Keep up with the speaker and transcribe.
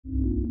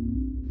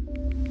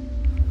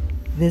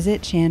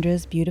Visit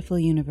Chandra's beautiful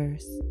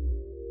universe.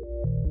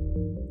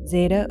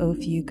 Zeta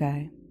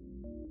Ophiuchi.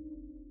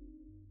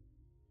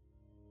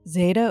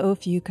 Zeta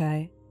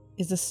Ophiuchi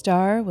is a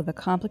star with a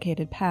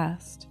complicated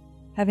past,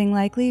 having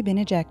likely been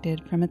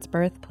ejected from its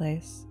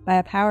birthplace by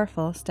a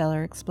powerful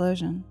stellar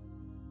explosion.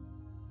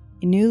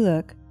 A new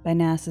look by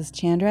NASA's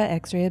Chandra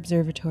X-ray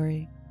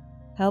Observatory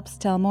helps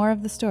tell more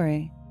of the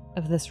story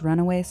of this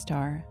runaway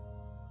star.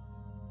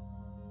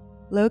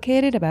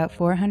 Located about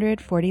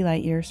 440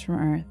 light-years from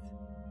Earth,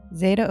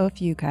 Zeta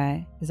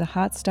Ophiuchi is a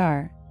hot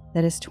star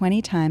that is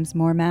 20 times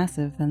more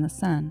massive than the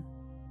Sun.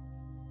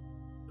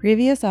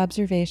 Previous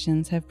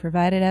observations have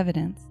provided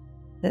evidence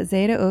that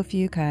Zeta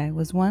Ophiuchi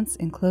was once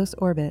in close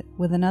orbit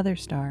with another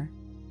star,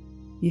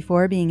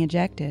 before being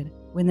ejected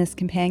when this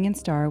companion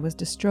star was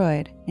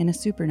destroyed in a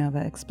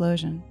supernova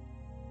explosion.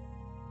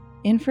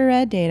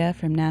 Infrared data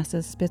from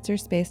NASA's Spitzer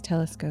Space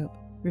Telescope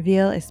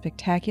reveal a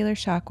spectacular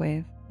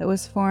shockwave that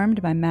was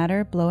formed by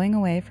matter blowing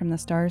away from the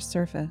star's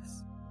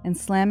surface and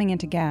slamming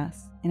into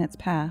gas in its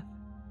path.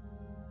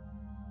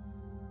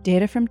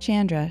 Data from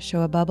Chandra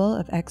show a bubble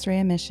of X-ray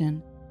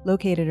emission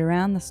located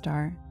around the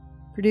star,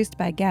 produced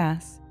by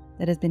gas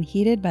that has been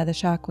heated by the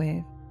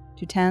shockwave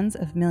to tens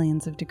of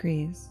millions of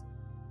degrees.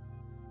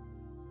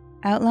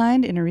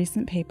 Outlined in a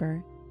recent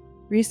paper,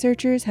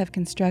 researchers have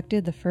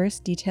constructed the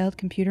first detailed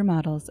computer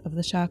models of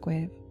the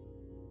shockwave.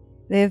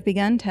 They have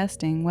begun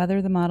testing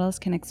whether the models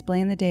can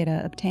explain the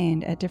data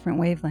obtained at different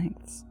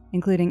wavelengths,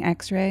 including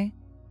X-ray,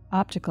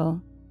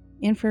 optical,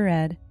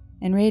 infrared,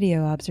 and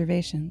radio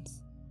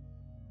observations.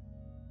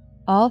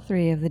 All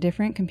three of the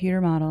different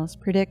computer models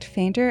predict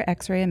fainter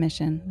X-ray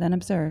emission than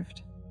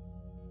observed.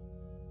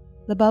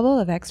 The bubble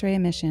of X-ray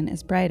emission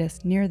is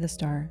brightest near the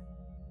star,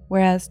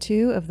 whereas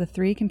two of the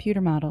three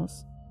computer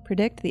models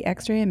predict the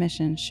X-ray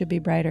emission should be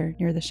brighter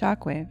near the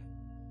shockwave.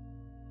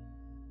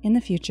 In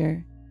the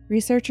future,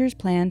 researchers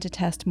plan to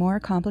test more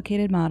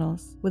complicated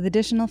models with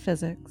additional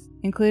physics,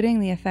 including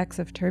the effects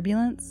of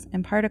turbulence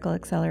and particle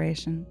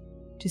acceleration,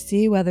 to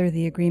see whether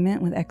the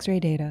agreement with X-ray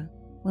data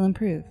will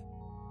improve.